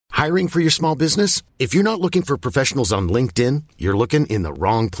Hiring for your small business? If you're not looking for professionals on LinkedIn, you're looking in the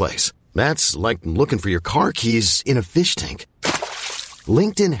wrong place. That's like looking for your car keys in a fish tank.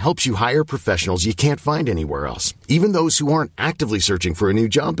 LinkedIn helps you hire professionals you can't find anywhere else, even those who aren't actively searching for a new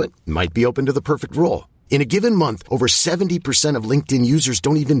job but might be open to the perfect role. In a given month, over 70% of LinkedIn users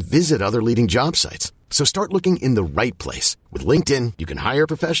don't even visit other leading job sites. So start looking in the right place. With LinkedIn, you can hire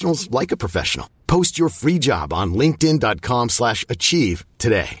professionals like a professional. Post your free job on linkedin.com/achieve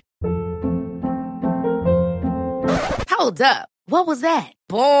today. Hold up. What was that?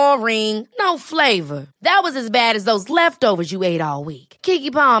 Boring. No flavor. That was as bad as those leftovers you ate all week.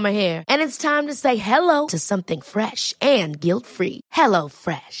 Keke Palmer here. And it's time to say hello to something fresh and guilt-free. Hello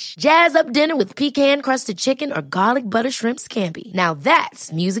Fresh. Jazz up dinner with pecan-crusted chicken or garlic butter shrimp scampi. Now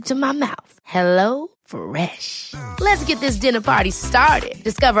that's music to my mouth. Hello Fresh. Let's get this dinner party started.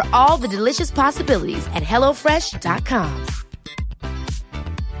 Discover all the delicious possibilities at hellofresh.com.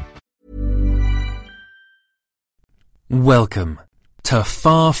 Welcome to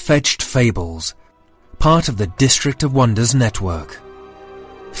Far-Fetched Fables, part of the District of Wonders network.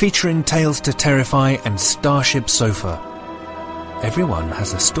 Featuring Tales to Terrify and Starship Sofa. Everyone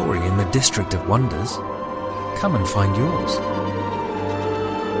has a story in the District of Wonders. Come and find yours.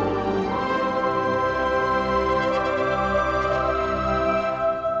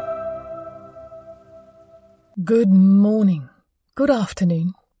 Good morning, good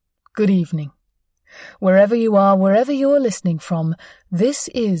afternoon, good evening. Wherever you are, wherever you're listening from, this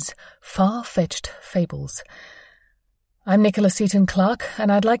is Far-Fetched Fables. I'm Nicola Seaton Clark, and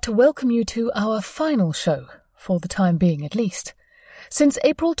I'd like to welcome you to our final show, for the time being at least. Since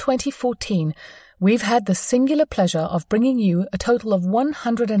April 2014, we've had the singular pleasure of bringing you a total of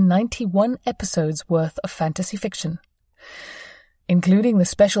 191 episodes worth of fantasy fiction, including the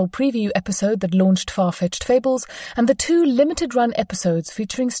special preview episode that launched Far-Fetched Fables and the 2 limited-run episodes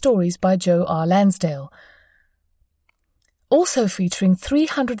featuring stories by Joe R. Lansdale. Also featuring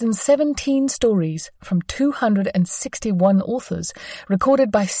 317 stories from 261 authors,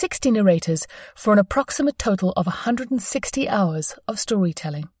 recorded by 60 narrators for an approximate total of 160 hours of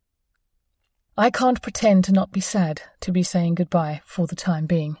storytelling. I can't pretend to not be sad to be saying goodbye for the time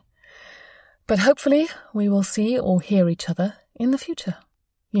being. But hopefully we will see or hear each other in the future.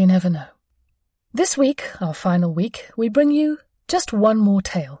 You never know. This week, our final week, we bring you just one more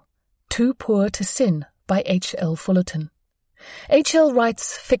tale, Too Poor to Sin by H.L. Fullerton. H.L.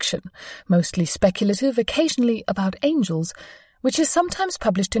 writes fiction, mostly speculative, occasionally about angels, which is sometimes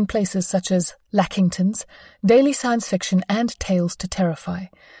published in places such as Lackington's, Daily Science Fiction, and Tales to Terrify.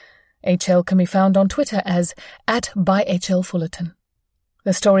 H.L. can be found on Twitter as @byhlfullerton.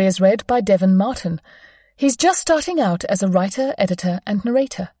 The story is read by Devon Martin. He's just starting out as a writer, editor, and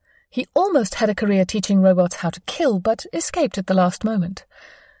narrator. He almost had a career teaching robots how to kill, but escaped at the last moment.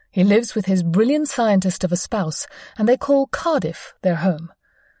 He lives with his brilliant scientist of a spouse, and they call Cardiff their home.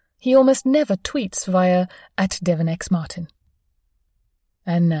 He almost never tweets via @DevonXMartin.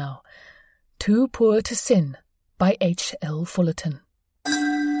 And now, Too Poor to Sin by H.L. Fullerton.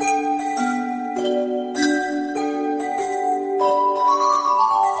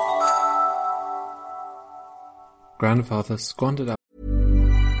 Grandfather squandered out.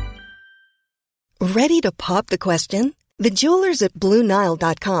 Ready to pop the question? The jewelers at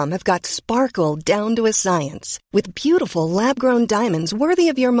BlueNile.com have got sparkle down to a science with beautiful lab-grown diamonds worthy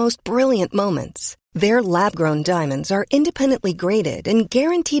of your most brilliant moments. Their lab-grown diamonds are independently graded and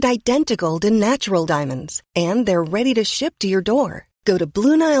guaranteed identical to natural diamonds, and they're ready to ship to your door. Go to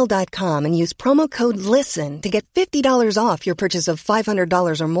BlueNile.com and use promo code LISTEN to get $50 off your purchase of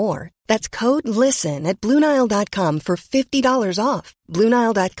 $500 or more. That's code LISTEN at BlueNile.com for $50 off.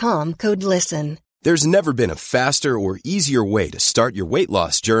 BlueNile.com, code LISTEN. There's never been a faster or easier way to start your weight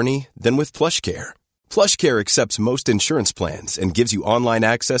loss journey than with PlushCare. PlushCare accepts most insurance plans and gives you online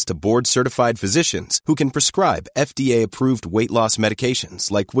access to board-certified physicians who can prescribe FDA-approved weight loss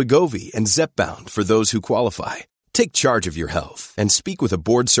medications like Wegovy and Zepbound for those who qualify. Take charge of your health and speak with a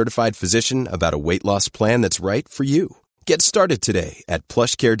board-certified physician about a weight loss plan that's right for you. Get started today at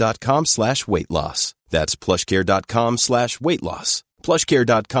plushcare.com/weight-loss. That's plushcare.com/weight-loss.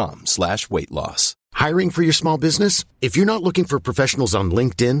 plushcare.com/weight-loss. Hiring for your small business? If you're not looking for professionals on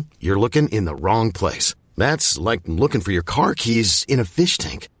LinkedIn, you're looking in the wrong place. That's like looking for your car keys in a fish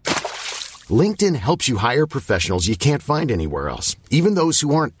tank. LinkedIn helps you hire professionals you can't find anywhere else, even those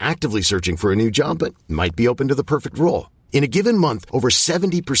who aren't actively searching for a new job but might be open to the perfect role. In a given month, over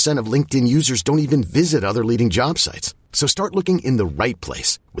 70% of LinkedIn users don't even visit other leading job sites. So start looking in the right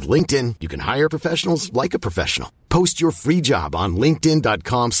place. With LinkedIn, you can hire professionals like a professional. Post your free job on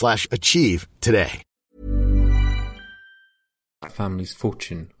linkedin.com/achieve today. my family's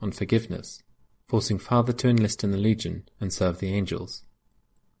fortune on forgiveness, forcing Father to enlist in the Legion and serve the angels.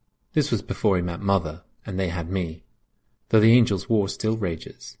 This was before he met Mother, and they had me, though the angels' war still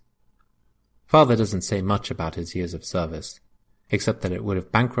rages. Father doesn't say much about his years of service, except that it would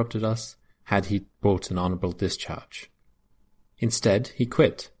have bankrupted us had he brought an honourable discharge. Instead, he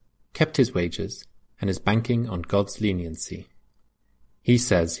quit, kept his wages, and is banking on God's leniency. He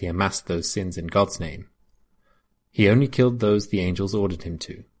says he amassed those sins in God's name. He only killed those the angels ordered him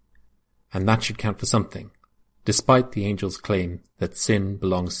to, and that should count for something, despite the angels' claim that sin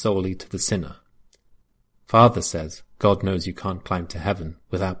belongs solely to the sinner. Father says God knows you can't climb to heaven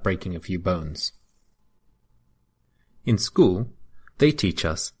without breaking a few bones. In school, they teach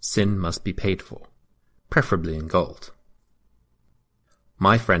us sin must be paid for, preferably in gold.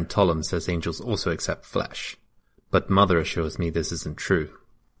 My friend Tollum says angels also accept flesh, but Mother assures me this isn't true.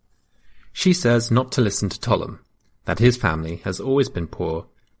 She says not to listen to Tollum, that his family has always been poor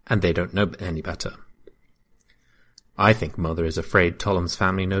and they don't know any better. I think Mother is afraid Tollum's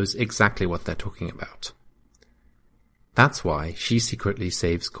family knows exactly what they're talking about. That's why she secretly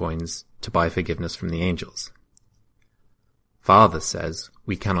saves coins to buy forgiveness from the angels. Father says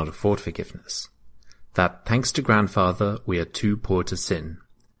we cannot afford forgiveness, that thanks to Grandfather we are too poor to sin,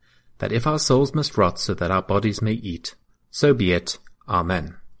 that if our souls must rot so that our bodies may eat, so be it,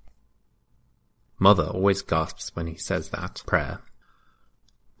 Amen. Mother always gasps when he says that prayer.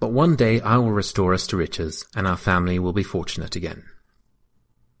 But one day I will restore us to riches, and our family will be fortunate again.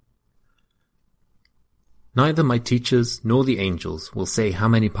 Neither my teachers nor the angels will say how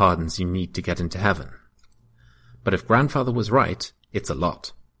many pardons you need to get into heaven. But if Grandfather was right, it's a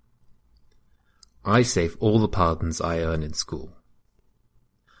lot. I save all the pardons I earn in school.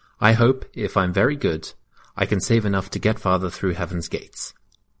 I hope, if I'm very good, I can save enough to get Father through heaven's gates.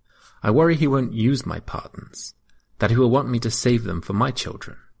 I worry he won't use my pardons, that he will want me to save them for my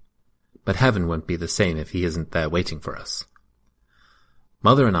children. But heaven won't be the same if he isn't there waiting for us.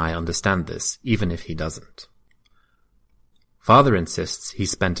 Mother and I understand this, even if he doesn't. Father insists he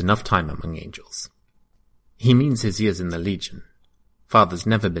spent enough time among angels. He means his years in the Legion. Father's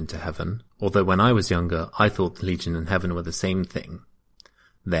never been to heaven, although when I was younger I thought the Legion and heaven were the same thing.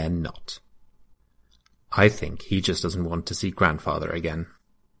 They're not. I think he just doesn't want to see Grandfather again.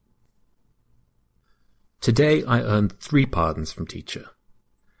 Today I earned 3 pardons from teacher.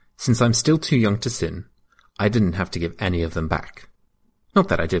 Since I'm still too young to sin, I didn't have to give any of them back. Not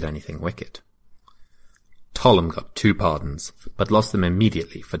that I did anything wicked. Tollum got 2 pardons, but lost them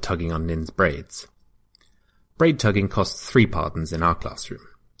immediately for tugging on Nin's braids. Braid tugging costs 3 pardons in our classroom.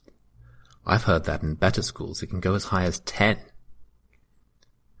 I've heard that in better schools it can go as high as 10.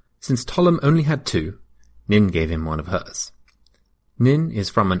 Since Tollum only had 2, Nin gave him one of hers. Nin is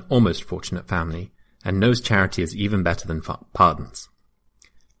from an almost fortunate family, and knows charity is even better than pardons.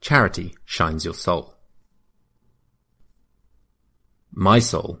 Charity shines your soul. My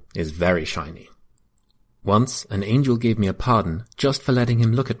soul is very shiny. Once, an angel gave me a pardon just for letting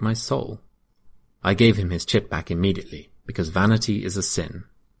him look at my soul. I gave him his chip back immediately, because vanity is a sin.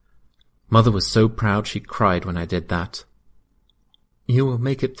 Mother was so proud she cried when I did that. "You will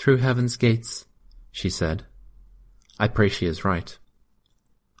make it through heaven's gates," she said. I pray she is right.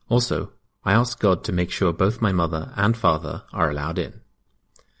 Also, I ask God to make sure both my mother and father are allowed in.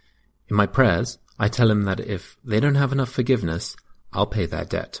 In my prayers, I tell him that if they don't have enough forgiveness, I'll pay their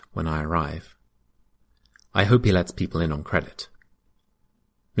debt when I arrive. I hope he lets people in on credit.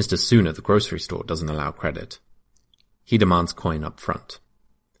 Mr. Soon at the grocery store doesn't allow credit. He demands coin up front.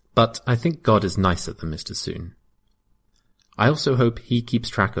 But I think God is nicer than Mr. Soon. I also hope he keeps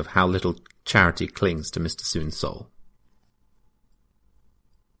track of how little charity clings to Mr. Soon's soul.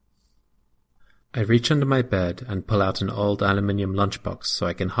 I reach under my bed and pull out an old aluminium lunchbox so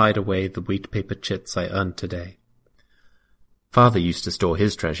I can hide away the wheat paper chits I earned today. Father used to store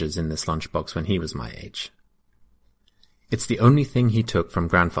his treasures in this lunchbox when he was my age. It's the only thing he took from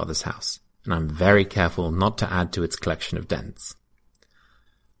Grandfather's house, and I'm very careful not to add to its collection of dents.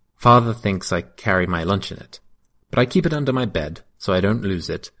 Father thinks I carry my lunch in it, but I keep it under my bed so I don't lose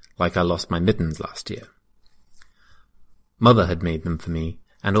it like I lost my mittens last year. Mother had made them for me,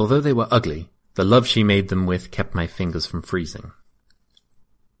 and although they were ugly, the love she made them with kept my fingers from freezing.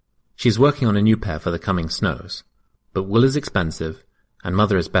 She's working on a new pair for the coming snows, but wool is expensive, and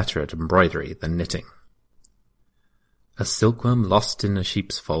Mother is better at embroidery than knitting. "A silkworm lost in a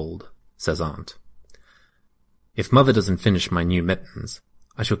sheep's fold," says Aunt. If Mother doesn't finish my new mittens,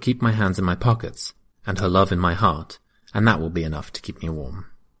 I shall keep my hands in my pockets, and her love in my heart, and that will be enough to keep me warm.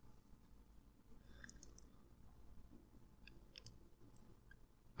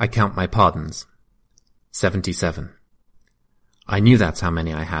 I count my pardons. 77. I knew that's how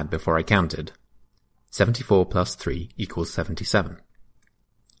many I had before I counted. 74 plus 3 equals 77.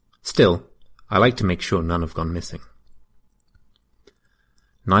 Still, I like to make sure none have gone missing.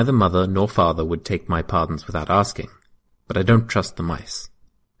 Neither mother nor father would take my pardons without asking, but I don't trust the mice.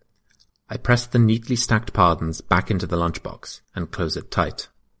 I press the neatly stacked pardons back into the lunchbox and close it tight.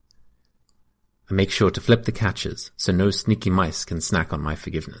 I make sure to flip the catches so no sneaky mice can snack on my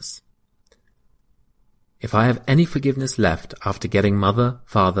forgiveness. If I have any forgiveness left after getting mother,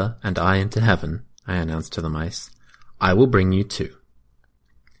 father, and I into heaven, I announce to the mice, I will bring you too.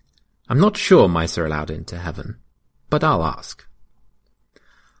 I'm not sure mice are allowed into heaven, but I'll ask.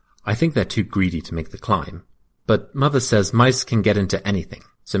 I think they're too greedy to make the climb, but mother says mice can get into anything,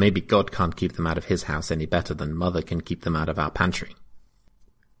 so maybe God can't keep them out of his house any better than mother can keep them out of our pantry.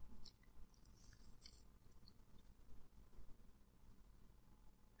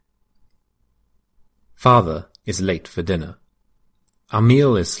 Father is late for dinner. Our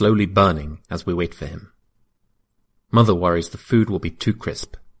meal is slowly burning as we wait for him. Mother worries the food will be too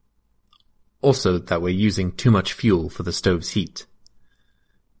crisp. Also that we're using too much fuel for the stove's heat.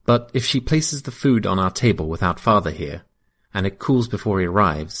 But if she places the food on our table without father here, and it cools before he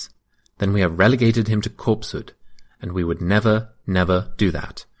arrives, then we have relegated him to corpsehood, and we would never, never do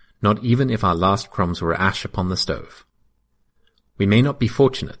that, not even if our last crumbs were ash upon the stove. We may not be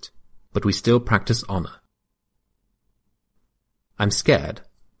fortunate, but we still practice honor. I'm scared,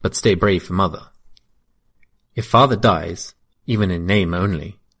 but stay brave for mother. If father dies, even in name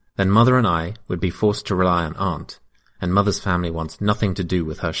only, then mother and I would be forced to rely on aunt, and mother's family wants nothing to do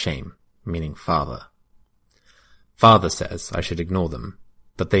with her shame, meaning father. Father says I should ignore them,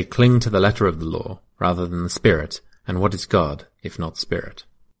 that they cling to the letter of the law rather than the spirit, and what is God if not spirit?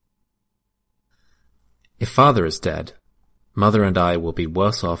 If father is dead, mother and I will be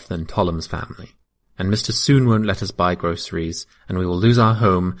worse off than Tollum's family, and Mr. Soon won't let us buy groceries, and we will lose our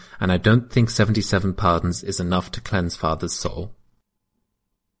home, and I don't think 77 pardons is enough to cleanse father's soul.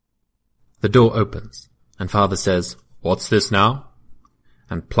 The door opens, and father says, "What's this now?"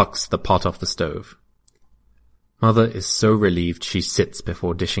 and plucks the pot off the stove. Mother is so relieved she sits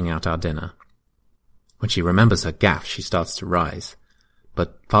before dishing out our dinner. When she remembers her gaffe, she starts to rise,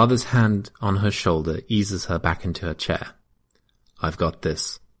 but father's hand on her shoulder eases her back into her chair. "I've got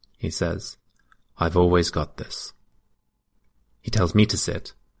this," he says. "I've always got this." He tells me to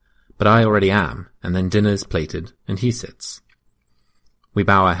sit, but I already am, and then dinner is plated, and he sits. We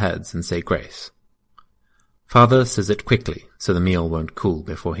bow our heads and say grace. Father says it quickly, so the meal won't cool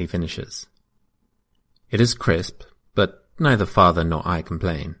before he finishes. It is crisp, but neither father nor I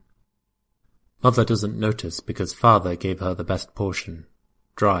complain. Mother doesn't notice because father gave her the best portion,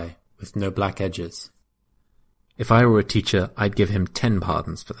 dry, with no black edges. If I were a teacher, I'd give him 10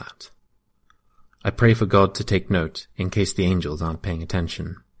 pardons for that. I pray for God to take note, in case the angels aren't paying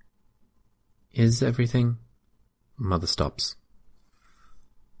attention. Is everything? Mother stops.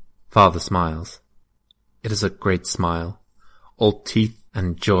 Father smiles. It is a great smile, all teeth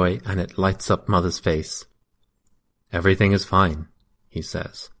and joy, and it lights up mother's face. "Everything is fine," he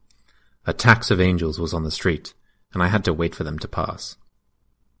says. "A tax of angels was on the street, and I had to wait for them to pass."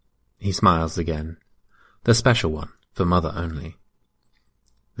 He smiles again. The special one, for mother only.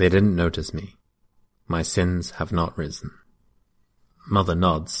 They didn't notice me. My sins have not risen. Mother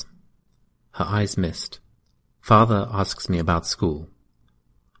nods. Her eyes mist. Father asks me about school.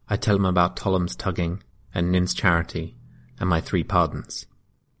 I tell him about Tollum's tugging, and Nin's charity, and my 3 pardons.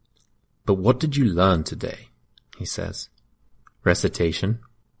 "But what did you learn today?" he says. "Recitation."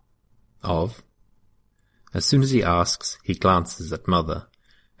 "Of?" As soon as he asks, he glances at mother,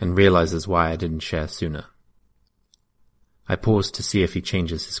 and realizes why I didn't share sooner. I pause to see if he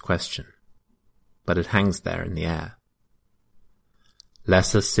changes his question, but it hangs there in the air.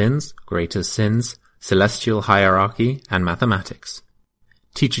 Lesser sins, greater sins, celestial hierarchy, and mathematics.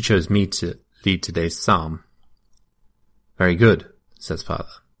 Teacher chose me to lead today's psalm. "Very good," says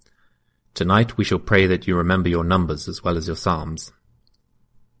father. "Tonight we shall pray that you remember your numbers as well as your psalms."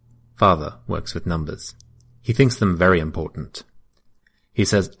 Father works with numbers. He thinks them very important. He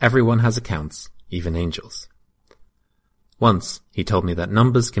says everyone has accounts, even angels. Once he told me that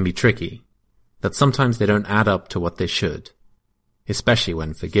numbers can be tricky, that sometimes they don't add up to what they should, especially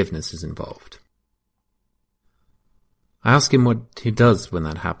when forgiveness is involved. I ask him what he does when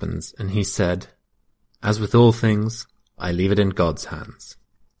that happens, and he said, "As with all things, I leave it in God's hands."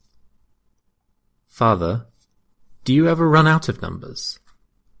 "Father, do you ever run out of numbers?"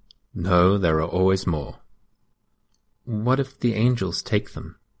 "No, there are always more." "What if the angels take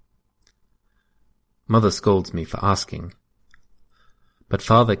them?" Mother scolds me for asking, but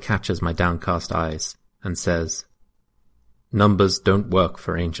father catches my downcast eyes and says, Numbers don't work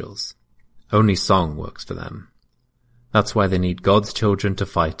for angels. Only song works for them. That's why they need God's children to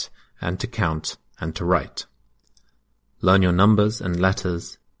fight and to count and to write. Learn your numbers and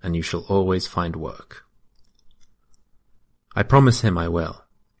letters, and you shall always find work. I promise him I will.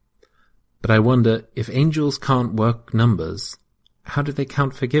 But I wonder, if angels can't work numbers, how do they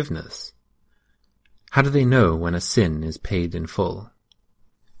count forgiveness? How do they know when a sin is paid in full?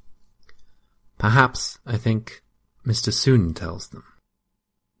 Perhaps, I think, Mr. Soon tells them.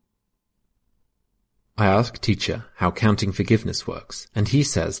 I ask teacher how counting forgiveness works, and he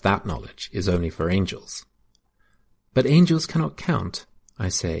says that knowledge is only for angels. But angels cannot count, I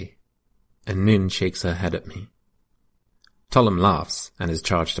say, and Nin shakes her head at me. Tollum laughs and is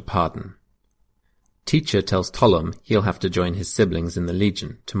charged a pardon. Teacher tells Tollum he'll have to join his siblings in the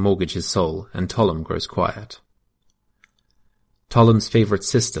Legion to mortgage his soul, and Tollum grows quiet. Tollum's favourite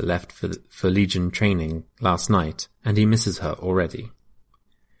sister left for Legion training last night, and he misses her already.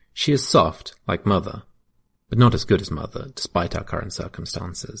 She is soft, like Mother, but not as good as Mother, despite our current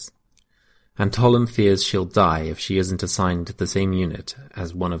circumstances. And Tollum fears she'll die if she isn't assigned to the same unit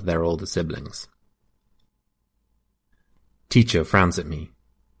as one of their older siblings. Teacher frowns at me.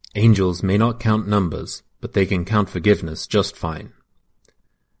 Angels may not count numbers, but they can count forgiveness just fine.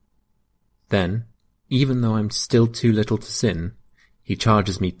 Then, even though I'm still too little to sin, he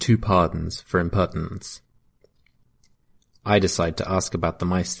charges me 2 pardons for impertinence. I decide to ask about the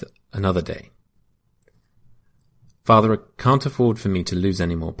mice another day. Father can't afford for me to lose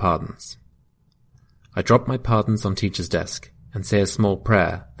any more pardons. I drop my pardons on teacher's desk and say a small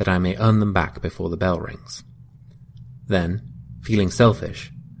prayer that I may earn them back before the bell rings. Then, feeling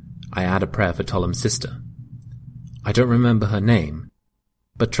selfish, I add a prayer for Tollum's sister. I don't remember her name,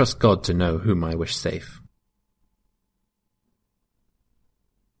 but trust God to know whom I wish safe.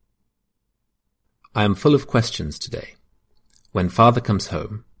 I am full of questions today. When Father comes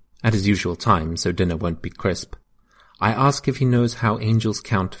home, at his usual time so dinner won't be crisp, I ask if he knows how angels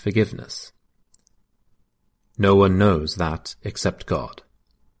count forgiveness. No one knows that except God.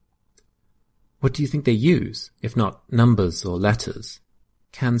 What do you think they use, if not numbers or letters?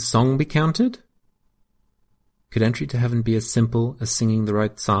 Can song be counted? Could entry to heaven be as simple as singing the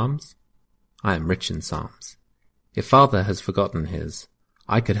right psalms? I am rich in psalms. If Father has forgotten his,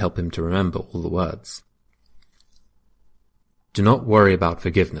 I could help him to remember all the words. Do not worry about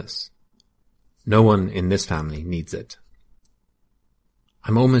forgiveness. No one in this family needs it.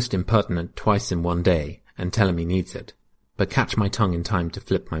 I'm almost impertinent twice in one day and tell him he needs it, but catch my tongue in time to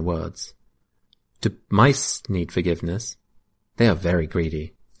flip my words. Do mice need forgiveness? They are very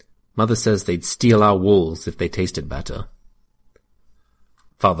greedy. Mother says they'd steal our walls if they tasted better.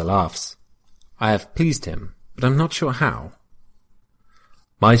 Father laughs. I have pleased him, but I'm not sure how.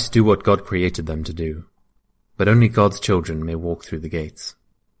 Mice do what God created them to do, but only God's children may walk through the gates.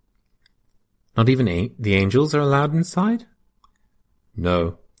 Not even the angels are allowed inside?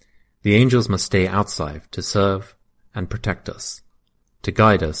 No, the angels must stay outside to serve and protect us, to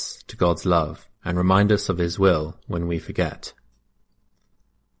guide us to God's love and remind us of His will when we forget.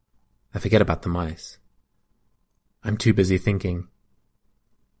 I forget about the mice. I'm too busy thinking,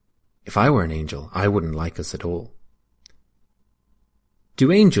 if I were an angel, I wouldn't like us at all.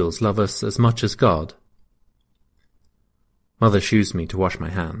 Do angels love us as much as God? Mother shoos me to wash my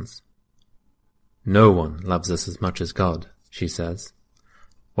hands. No one loves us as much as God, she says,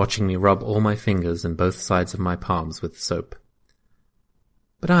 watching me rub all my fingers and both sides of my palms with soap.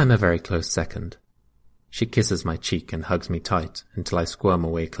 But I am a very close second. She kisses my cheek and hugs me tight until I squirm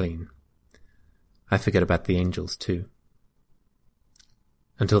away clean. I forget about the angels too.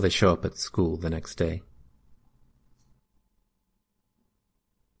 Until they show up at school the next day.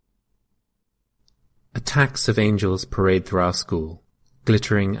 Attacks of angels parade through our school,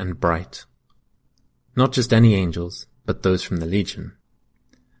 glittering and bright. Not just any angels, but those from the Legion.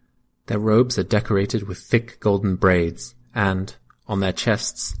 Their robes are decorated with thick golden braids, and, on their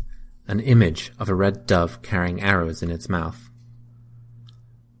chests, an image of a red dove carrying arrows in its mouth.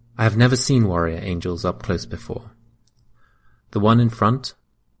 I have never seen warrior angels up close before. The one in front,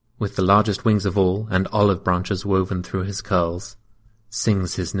 with the largest wings of all and olive branches woven through his curls,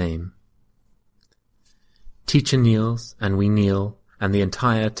 sings his name. Teacher kneels, and we kneel, and the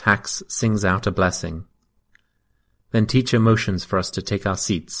entire tax sings out a blessing. Then teacher motions for us to take our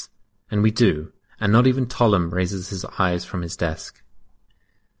seats, and we do, and not even Tollum raises his eyes from his desk.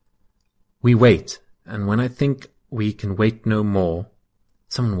 We wait, and when I think we can wait no more,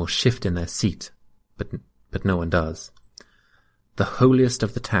 someone will shift in their seat, but no one does. The holiest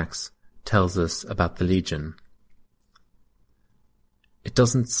of the tax tells us about the Legion. It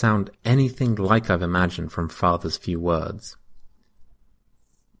doesn't sound anything like I've imagined from Father's few words.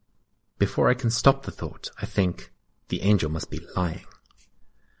 before I can stop the thought, I think, the angel must be lying.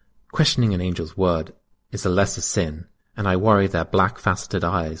 Questioning an angel's word is a lesser sin, and I worry their black-faceted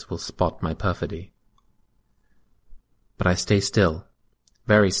eyes will spot my perfidy. But I stay still,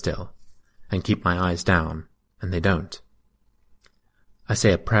 very still, and keep my eyes down, and they don't. I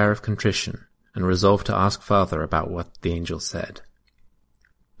say a prayer of contrition, and resolve to ask Father about what the angel said.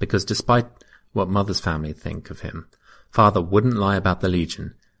 Because despite what Mother's family think of him, Father wouldn't lie about the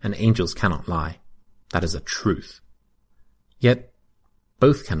Legion, and angels cannot lie. That is a truth. Yet,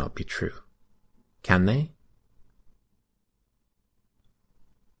 both cannot be true. Can they?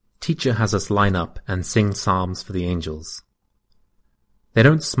 Teacher has us line up and sing psalms for the angels. They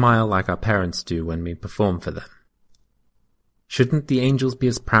don't smile like our parents do when we perform for them. Shouldn't the angels be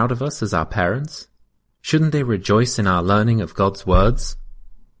as proud of us as our parents? Shouldn't they rejoice in our learning of God's words?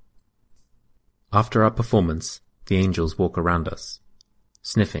 After our performance, the angels walk around us,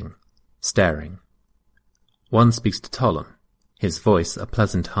 sniffing, staring. One speaks to Tollum, his voice a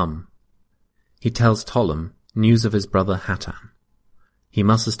pleasant hum. He tells Tollum news of his brother Hattam. He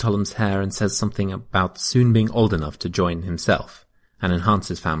musses Tollum's hair and says something about soon being old enough to join himself and enhance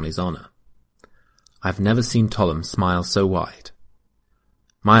his family's honor. I've never seen Tollum smile so wide.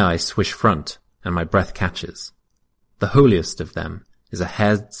 My eyes swish front, and my breath catches. The holiest of them is a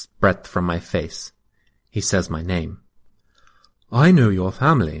hair's breadth from my face. He says my name. I know your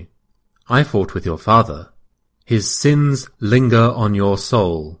family. I fought with your father. His sins linger on your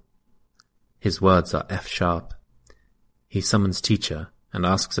soul. His words are F-sharp. He summons Teacher and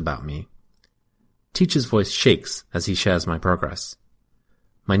asks about me. Teacher's voice shakes as he shares my progress.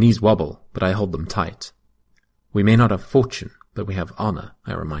 My knees wobble, but I hold them tight. We may not have fortune, but we have honor,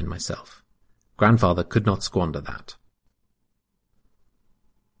 I remind myself. Grandfather could not squander that.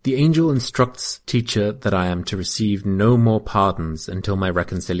 The angel instructs Teacher that I am to receive no more pardons until my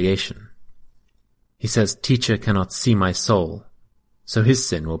reconciliation. He says Teacher cannot see my soul, so his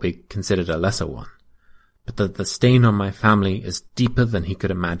sin will be considered a lesser one, but that the stain on my family is deeper than he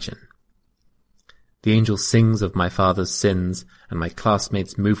could imagine. The angel sings of my father's sins, and my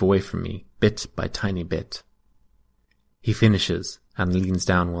classmates move away from me, bit by tiny bit. He finishes and leans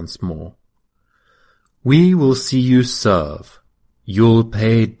down once more. We will see you serve. You'll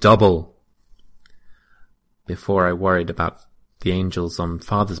pay double. Before I worried about the angels on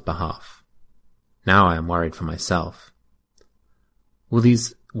Father's behalf. Now I am worried for myself. Will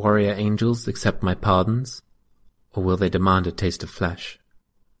these warrior angels accept my pardons, or will they demand a taste of flesh?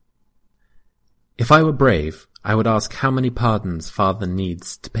 If I were brave, I would ask how many pardons Father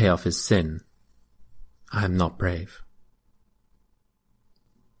needs to pay off his sin. I am not brave.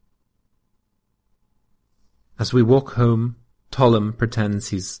 As we walk home, Tollum pretends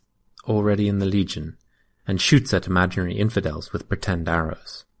he's already in the Legion and shoots at imaginary infidels with pretend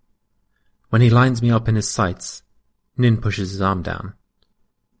arrows. When he lines me up in his sights, Nin pushes his arm down.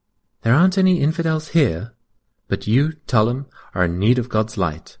 There aren't any infidels here, but you, Tollum, are in need of God's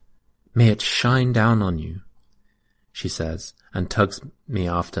light. May it shine down on you, she says, and tugs me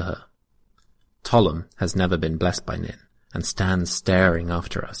after her. Tollum has never been blessed by Nin, and stands staring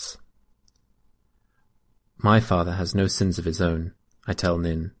after us. My father has no sins of his own, I tell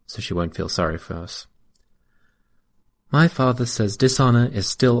Nin, so she won't feel sorry for us. My father says dishonor is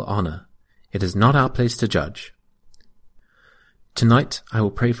still honor. It is not our place to judge. Tonight I will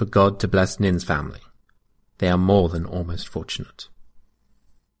pray for God to bless Nin's family. They are more than almost fortunate.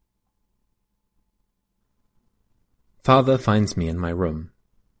 Father finds me in my room.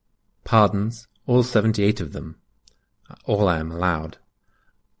 Pardons, all 78 of them, all I am allowed,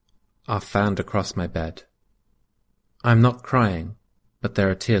 are found across my bed. I am not crying, but there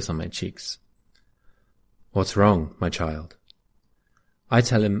are tears on my cheeks. What's wrong, my child? I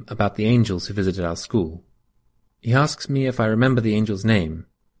tell him about the angels who visited our school. He asks me if I remember the angel's name,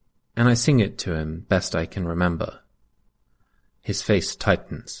 and I sing it to him best I can remember. His face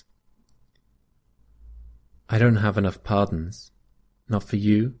tightens. I don't have enough pardons. Not for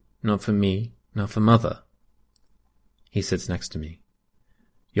you, not for me, not for Mother. He sits next to me.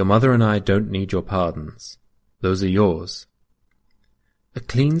 Your mother and I don't need your pardons. Those are yours. A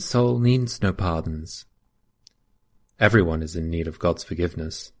clean soul needs no pardons. Everyone is in need of God's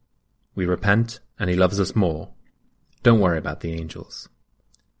forgiveness. We repent, and He loves us more. Don't worry about the angels.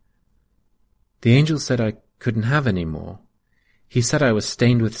 The angel said I couldn't have any more. He said I was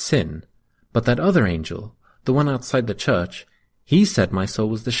stained with sin, but that other angel, the one outside the church, he said my soul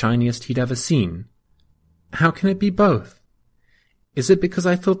was the shiniest he'd ever seen. How can it be both? Is it because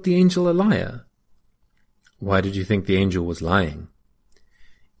I thought the angel a liar? Why did you think the angel was lying?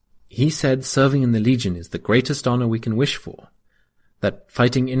 He said serving in the Legion is the greatest honor we can wish for. that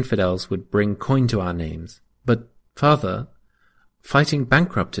fighting infidels would bring coin to our names. But, Father, fighting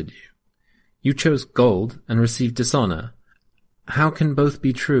bankrupted you. You chose gold and received dishonor. How can both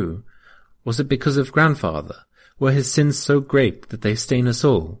be true? Was it because of grandfather? Were his sins so great that they stain us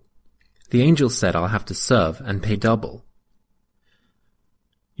all? The angel said I'll have to serve and pay double.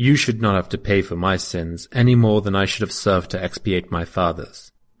 You should not have to pay for my sins any more than I should have served to expiate my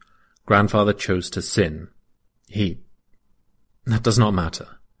father's. Grandfather chose to sin. That does not matter.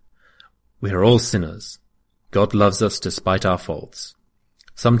 We are all sinners. God loves us despite our faults.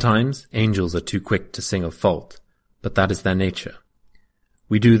 Sometimes angels are too quick to sing of fault, but that is their nature.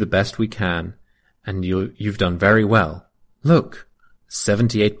 We do the best we can, and you've done very well. Look,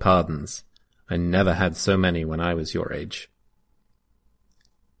 78 pardons. I never had so many when I was your age.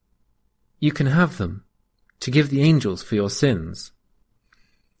 You can have them, to give the angels for your sins.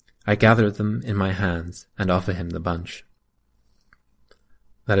 I gather them in my hands and offer him the bunch.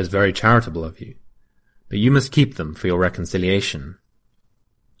 That is very charitable of you, but you must keep them for your reconciliation.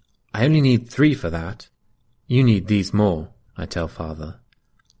 I only need 3 for that. You need these more, I tell Father.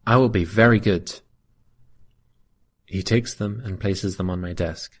 I will be very good. He takes them and places them on my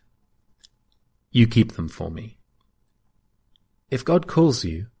desk. You keep them for me. If God calls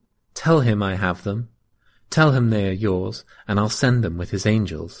you, tell him I have them. Tell him they are yours, and I'll send them with his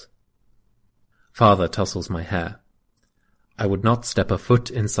angels. Father tussles my hair. I would not step a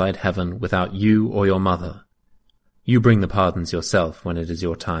foot inside heaven without you or your mother. You bring the pardons yourself when it is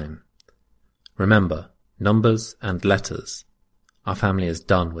your time. Remember, numbers and letters. Our family is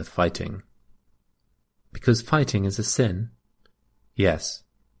done with fighting. Because fighting is a sin? Yes,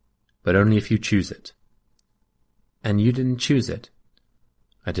 but only if you choose it. And you didn't choose it?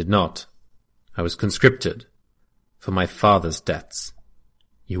 I did not. I was conscripted for my father's debts.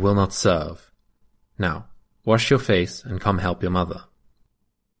 You will not serve. Now, wash your face and come help your mother.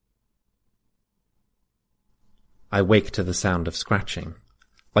 I wake to the sound of scratching,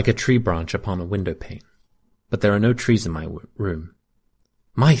 like a tree branch upon a window pane. But there are no trees in my room.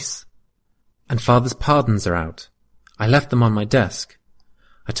 Mice! And Father's pardons are out. I left them on my desk.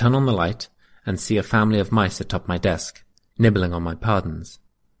 I turn on the light and see a family of mice atop my desk, nibbling on my pardons.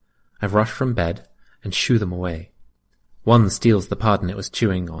 I rush from bed and shoo them away. One steals the pardon it was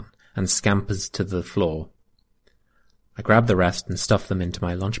chewing on and scampers to the floor. I grab the rest and stuff them into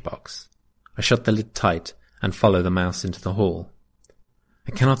my lunchbox. I shut the lid tight and follow the mouse into the hall.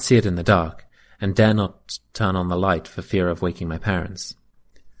 I cannot see it in the dark, and dare not turn on the light for fear of waking my parents.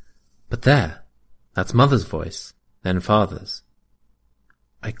 But there! That's Mother's voice, then Father's.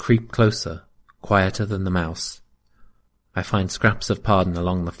 I creep closer, quieter than the mouse. I find scraps of pardon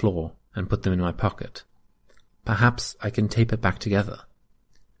along the floor and put them in my pocket. Perhaps I can tape it back together.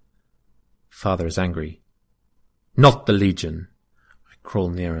 Father is angry. Not the Legion! I crawl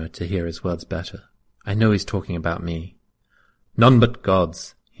nearer to hear his words better. I know he's talking about me. None but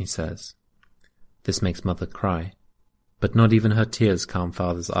God's, he says. This makes Mother cry, but not even her tears calm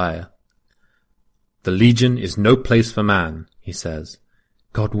Father's ire. The Legion is no place for man, he says.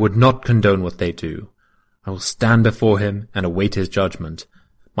 God would not condone what they do. I will stand before him and await his judgment.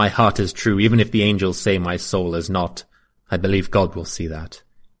 My heart is true, even if the angels say my soul is not. I believe God will see that.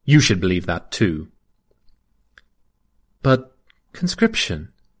 You should believe that too. But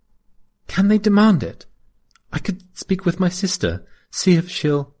conscription? Can they demand it? I could speak with my sister, see if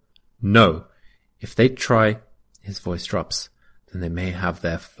she'll... No. If they try, his voice drops, then they may have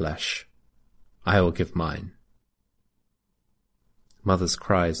their flesh. I will give mine. Mother's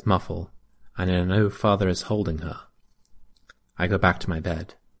cries muffle, and I know Father is holding her. I go back to my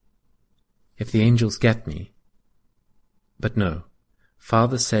bed. If the angels get me... But no,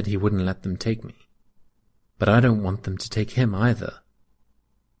 Father said he wouldn't let them take me. But I don't want them to take him either.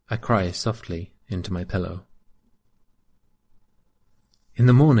 I cry softly into my pillow. In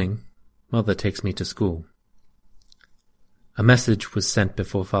the morning, Mother takes me to school. A message was sent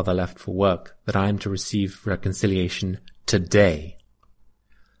before Father left for work that I am to receive reconciliation today.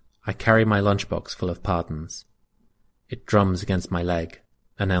 I carry my lunchbox full of pardons. It drums against my leg,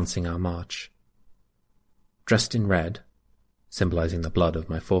 announcing our march. Dressed in red, symbolizing the blood of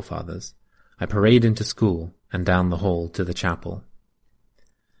my forefathers, I parade into school and down the hall to the chapel.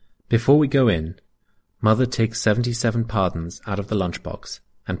 Before we go in, Mother takes 77 pardons out of the lunchbox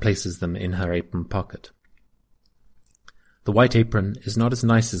and places them in her apron pocket. The white apron is not as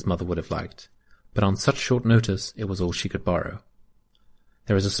nice as Mother would have liked, but on such short notice it was all she could borrow.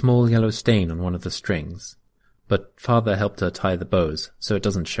 There is a small yellow stain on one of the strings, but Father helped her tie the bows, so it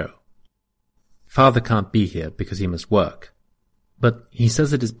doesn't show. Father can't be here because he must work, but he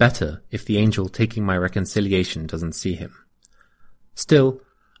says it is better if the angel taking my reconciliation doesn't see him. Still,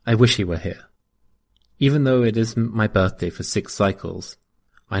 I wish he were here. Even though it isn't my birthday for 6 cycles,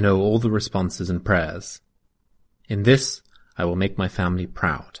 I know all the responses and prayers. In this, I will make my family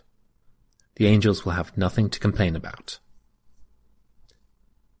proud. The angels will have nothing to complain about.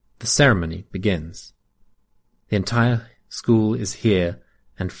 The ceremony begins. The entire school is here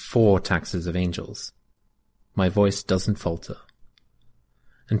and 4 taxes of angels. My voice doesn't falter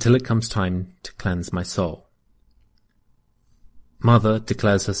until it comes time to cleanse my soul. Mother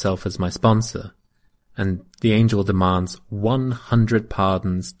declares herself as my sponsor, and the angel demands 100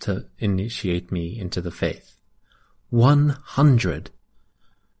 pardons to initiate me into the faith. 100!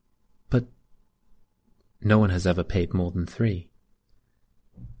 But no one has ever paid more than 3.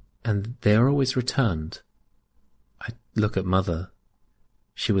 And they are always returned. I look at Mother.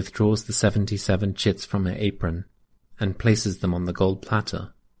 She withdraws the 77 chits from her apron and places them on the gold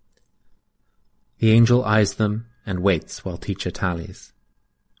platter. The angel eyes them and waits while teacher tallies.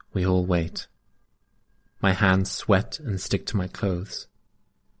 We all wait. My hands sweat and stick to my clothes.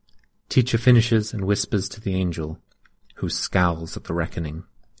 Teacher finishes and whispers to the angel, who scowls at the reckoning.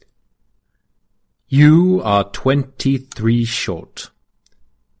 You are 23 short.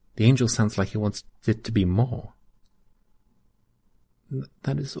 The angel sounds like he wants it to be more.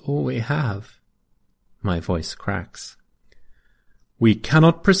 That is all we have. My voice cracks. We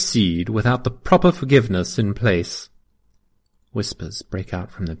cannot proceed without the proper forgiveness in place. Whispers break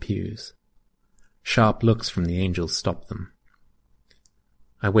out from the pews. Sharp looks from the angels stop them.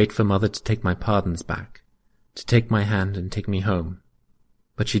 I wait for Mother to take my pardons back, to take my hand and take me home.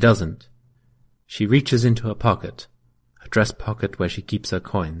 But she doesn't. She reaches into her pocket, a dress pocket where she keeps her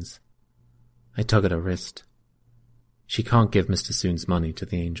coins. I tug at her wrist. She can't give Mr. Soon's money to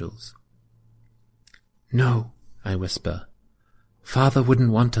the angels. No, I whisper. Father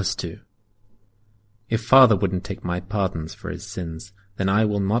wouldn't want us to. If Father wouldn't take my pardons for his sins, then I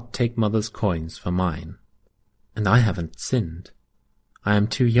will not take Mother's coins for mine. And I haven't sinned. I am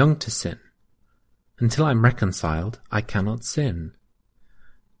too young to sin. Until I'm reconciled, I cannot sin.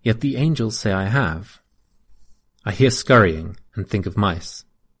 Yet the angels say I have. I hear scurrying and think of mice.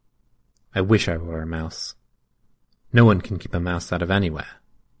 I wish I were a mouse. No one can keep a mouse out of anywhere,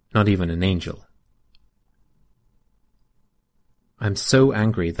 not even an angel. I'm so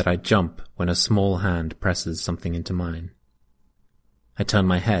angry that I jump when a small hand presses something into mine. I turn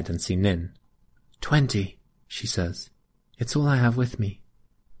my head and see Nin. 20, she says. It's all I have with me.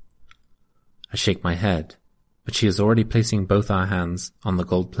 I shake my head, but she is already placing both our hands on the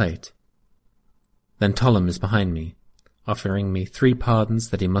gold plate. Then Tollum is behind me, offering me 3 pardons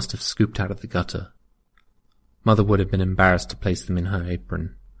that he must have scooped out of the gutter. Mother would have been embarrassed to place them in her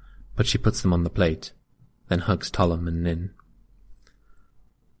apron, but she puts them on the plate, then hugs Tollum and Nin.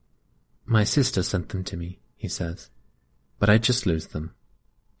 My sister sent them to me, he says, but I just lose them.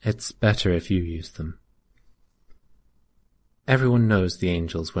 It's better if you use them. Everyone knows the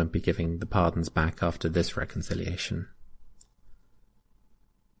angels won't be giving the pardons back after this reconciliation.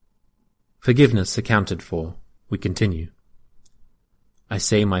 Forgiveness accounted for, we continue. I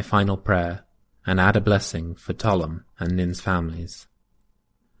say my final prayer and add a blessing for Tollum and Nin's families.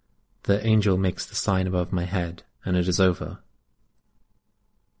 The angel makes the sign above my head, and it is over.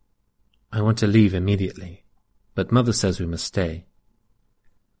 I want to leave immediately, but Mother says we must stay.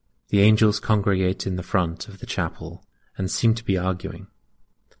 The angels congregate in the front of the chapel and seem to be arguing.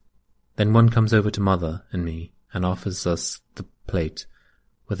 Then one comes over to Mother and me and offers us the plate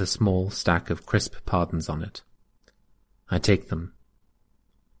with a small stack of crisp pardons on it. I take them.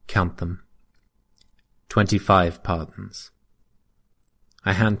 Count them. 25 pardons.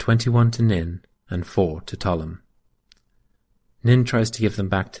 I hand 21 to Nin and 4 to Tollum. Nin tries to give them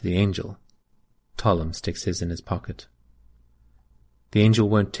back to the angel. Tollum sticks his in his pocket. The angel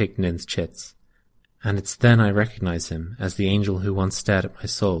won't take Nin's chits, and it's then I recognize him as the angel who once stared at my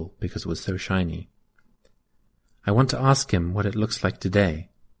soul because it was so shiny. I want to ask him what it looks like today,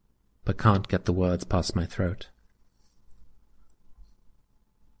 but can't get the words past my throat.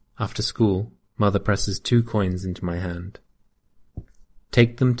 After school, Mother presses 2 coins into my hand.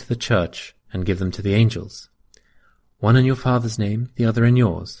 Take them to the church and give them to the angels. One in your father's name, the other in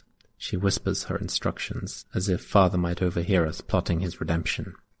yours. She whispers her instructions, as if Father might overhear us plotting his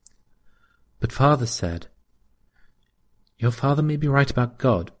redemption. But Father said, Your father may be right about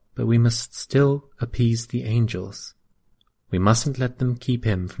God, but we must still appease the angels. We mustn't let them keep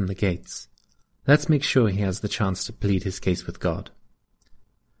him from the gates. Let's make sure he has the chance to plead his case with God.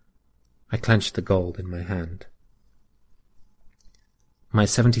 I clenched the gold in my hand. My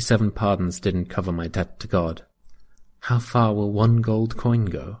 77 pardons didn't cover my debt to God. How far will 1 gold coin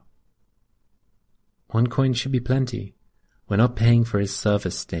go? 1 coin should be plenty. We're not paying for his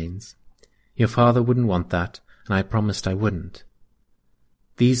service stains. Your father wouldn't want that, and I promised I wouldn't.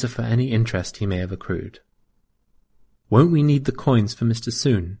 These are for any interest he may have accrued. Won't we need the coins for Mr.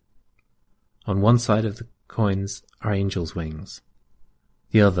 Soon? On one side of the coins are angels' wings.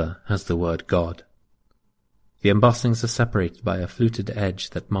 The other has the word God. The embossings are separated by a fluted edge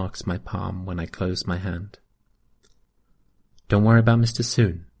that marks my palm when I close my hand. Don't worry about Mr.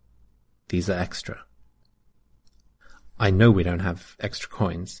 Soon. These are extra. I know we don't have extra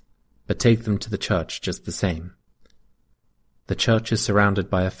coins, but take them to the church just the same. The church is surrounded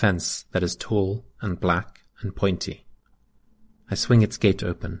by a fence that is tall and black and pointy. I swing its gate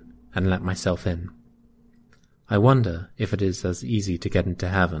open and let myself in. I wonder if it is as easy to get into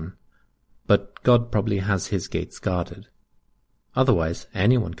heaven, but God probably has his gates guarded. Otherwise,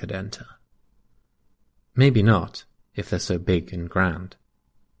 anyone could enter. Maybe not, if they're so big and grand.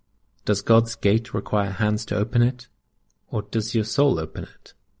 Does God's gate require hands to open it, or does your soul open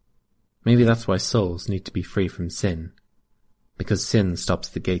it? Maybe that's why souls need to be free from sin, because sin stops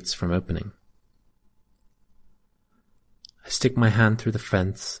the gates from opening. I stick my hand through the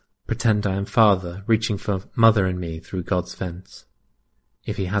fence, pretend I am father reaching for mother and me through God's fence.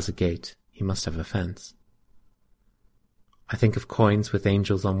 If he has a gate, he must have a fence. I think of coins with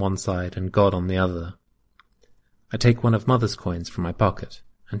angels on one side and God on the other. I take one of mother's coins from my pocket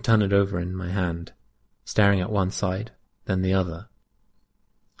and turn it over in my hand, staring at one side, then the other.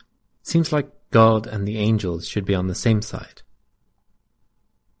 Seems like God and the angels should be on the same side.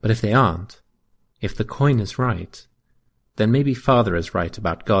 But if they aren't, if the coin is right, then maybe Father is right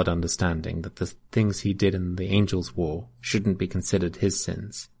about God understanding that the things he did in the angels' war shouldn't be considered his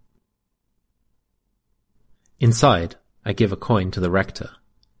sins. Inside, I give a coin to the rector.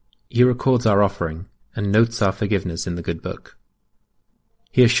 He records our offering and notes our forgiveness in the good book.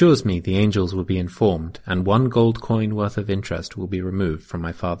 He assures me the angels will be informed and 1 gold coin worth of interest will be removed from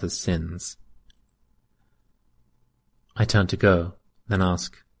my father's sins. I turn to go, then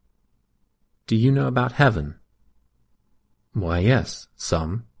ask, "Do you know about heaven?" "Why, yes,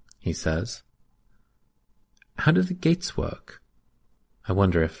 some," he says. "How do the gates work?" I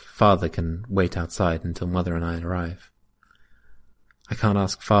wonder if Father can wait outside until Mother and I arrive. I can't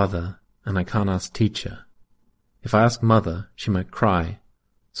ask Father, and I can't ask Teacher. If I ask Mother, she might cry,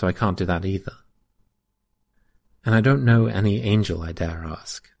 so I can't do that either. And I don't know any angel I dare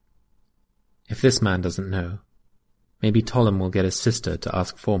ask. If this man doesn't know, maybe Tollem will get his sister to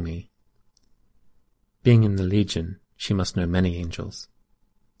ask for me. Being in the Legion, she must know many angels.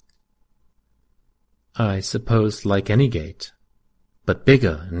 I suppose like any gate, but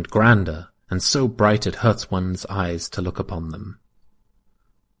bigger and grander, and so bright it hurts one's eyes to look upon them.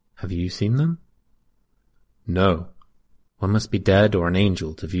 Have you seen them? No. One must be dead or an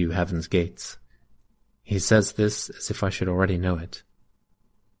angel to view heaven's gates. He says this as if I should already know it.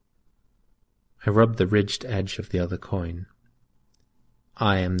 I rub the ridged edge of the other coin.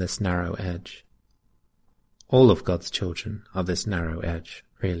 I am this narrow edge. All of God's children are this narrow edge,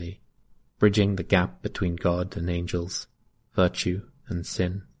 really, bridging the gap between God and angels, virtue and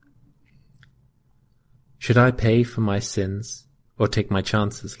sin. Should I pay for my sins, or take my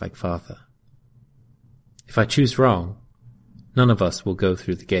chances like Father? If I choose wrong, none of us will go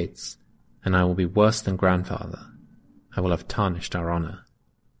through the gates, and I will be worse than grandfather. I will have tarnished our honor.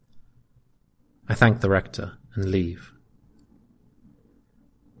 I thank the rector and leave.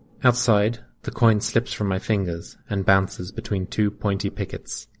 Outside, the coin slips from my fingers and bounces between 2 pointy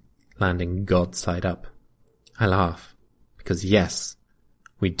pickets, landing God side up. I laugh, because yes,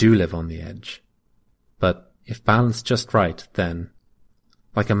 we do live on the edge. But if balanced just right, then,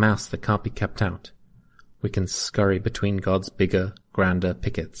 like a mouse that can't be kept out, we can scurry between God's bigger, grander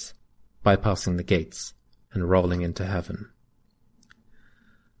pickets, bypassing the gates and rolling into heaven.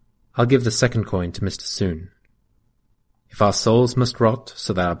 I'll give the second coin to Mr. Soon. If our souls must rot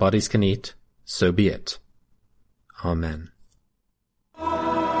so that our bodies can eat, so be it. Amen.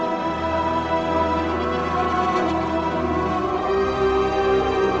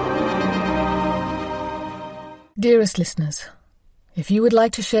 Dearest listeners, if you would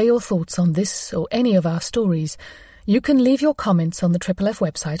like to share your thoughts on this or any of our stories, you can leave your comments on the Triple F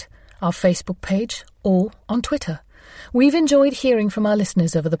website, our Facebook page, or on Twitter. We've enjoyed hearing from our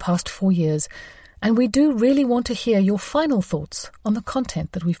listeners over the past 4 years, and we do really want to hear your final thoughts on the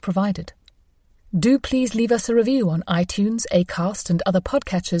content that we've provided. Do please leave us a review on iTunes, Acast, and other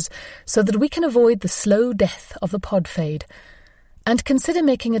podcatchers so that we can avoid the slow death of the pod fade. And consider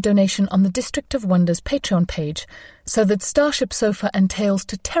making a donation on the District of Wonders Patreon page so that Starship Sofa and Tales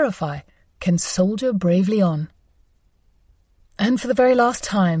to Terrify can soldier bravely on. And for the very last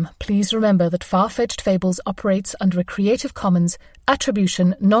time, please remember that Far-Fetched Fables operates under a Creative Commons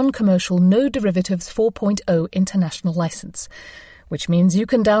Attribution Non-Commercial No Derivatives 4.0 international license, which means you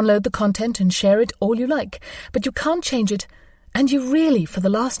can download the content and share it all you like, but you can't change it, and you really, for the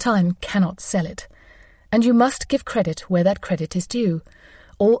last time, cannot sell it. And you must give credit where that credit is due.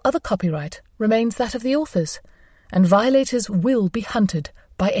 All other copyright remains that of the authors, and violators will be hunted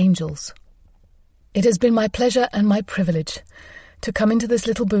by angels. It has been my pleasure and my privilege to come into this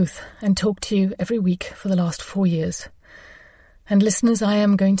little booth and talk to you every week for the last 4 years. And listeners, I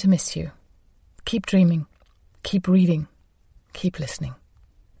am going to miss you. Keep dreaming, keep reading, keep listening.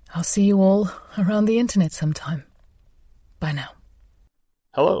 I'll see you all around the internet sometime. Bye now.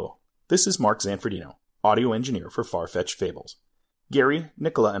 Hello, this is Mark Zanfordino, audio engineer for Far-Fetched Fables. Gary,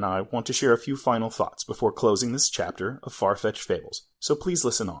 Nicola, and I want to share a few final thoughts before closing this chapter of Far-Fetched Fables, so please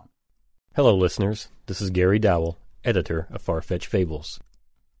listen on. Hello, listeners. This is Gary Dowell, editor of Far-Fetched Fables.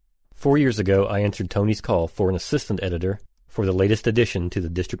 4 years ago, I answered Tony's call for an assistant editor for the latest addition to the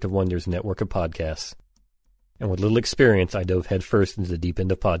District of Wonders network of podcasts. And with little experience, I dove headfirst into the deep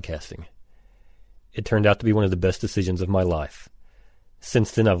end of podcasting. It turned out to be one of the best decisions of my life.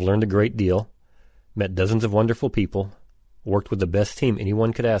 Since then, I've learned a great deal, met dozens of wonderful people, worked with the best team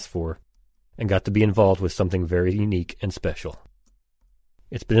anyone could ask for, and got to be involved with something very unique and special.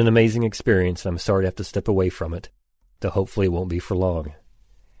 It's been an amazing experience, and I'm sorry to have to step away from it, though hopefully it won't be for long.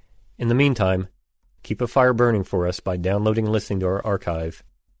 In the meantime, keep a fire burning for us by downloading and listening to our archive,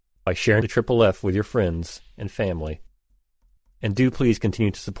 by sharing the Triple F with your friends and family, and do please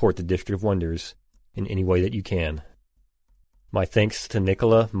continue to support the District of Wonders in any way that you can. My thanks to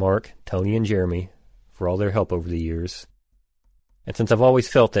Nicola, Mark, Tony, and Jeremy for all their help over the years. And since I've always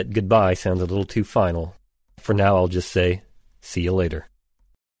felt that goodbye sounds a little too final, for now I'll just say, see you later.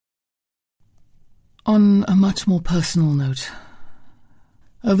 On a much more personal note,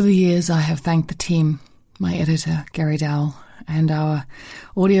 over the years I have thanked the team, my editor, Gary Dowell, and our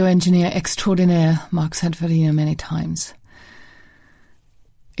audio engineer extraordinaire, Mark Zanfordino, many times.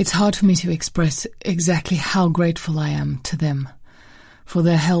 It's hard for me to express exactly how grateful I am to them for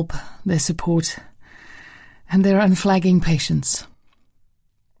their help, their support, and their unflagging patience.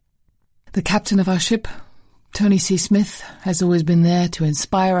 The captain of our ship, Tony C. Smith, has always been there to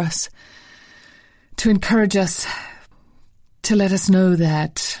inspire us, to encourage us, to let us know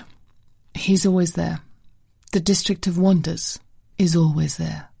that he's always there. The District of Wonders is always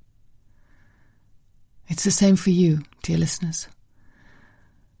there. It's the same for you, dear listeners.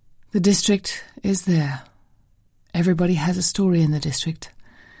 The District is there. Everybody has a story in the District.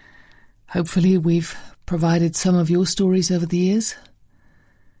 Hopefully we've provided some of your stories over the years.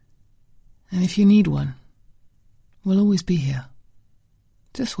 And if you need one, we'll always be here,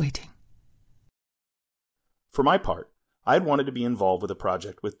 just waiting. For my part, I had wanted to be involved with a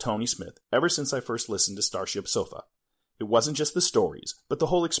project with Tony Smith ever since I first listened to Starship Sofa. It wasn't just the stories, but the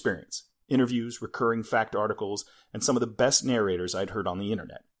whole experience. Interviews, recurring fact articles, and some of the best narrators I'd heard on the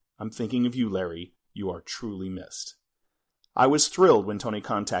internet. I'm thinking of you, Larry. You are truly missed. I was thrilled when Tony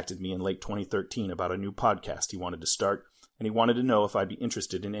contacted me in late 2013 about a new podcast he wanted to start, and he wanted to know if I'd be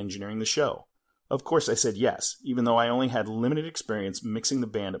interested in engineering the show. Of course I said yes, even though I only had limited experience mixing the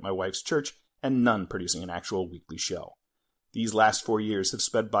band at my wife's church and none producing an actual weekly show. These last 4 years have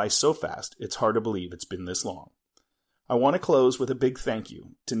sped by so fast, it's hard to believe it's been this long. I want to close with a big thank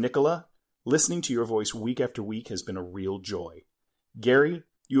you to Nicola. Listening to your voice week after week has been a real joy. Gary,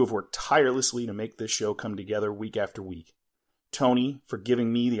 you have worked tirelessly to make this show come together week after week. Tony, for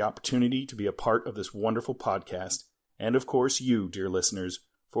giving me the opportunity to be a part of this wonderful podcast. And of course you, dear listeners,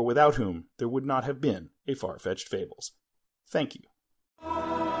 for without whom there would not have been a Far-Fetched Fables. Thank you.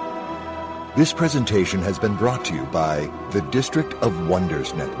 This presentation has been brought to you by the District of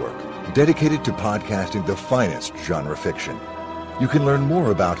Wonders Network, dedicated to podcasting the finest genre fiction. You can learn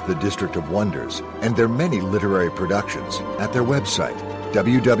more about the District of Wonders and their many literary productions at their website,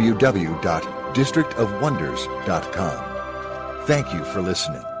 www.districtofwonders.com. Thank you for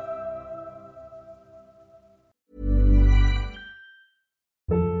listening.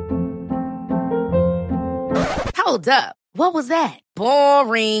 Hold up. What was that?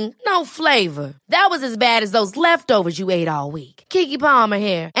 Boring. No flavor. That was as bad as those leftovers you ate all week. Keke Palmer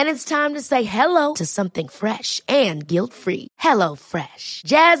here, and it's time to say hello to something fresh and guilt-free. HelloFresh.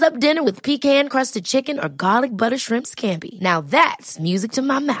 Jazz up dinner with pecan-crusted chicken or garlic butter shrimp scampi. Now that's music to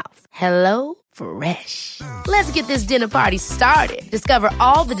my mouth. HelloFresh. Let's get this dinner party started. Discover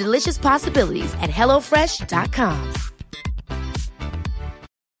all the delicious possibilities at HelloFresh.com.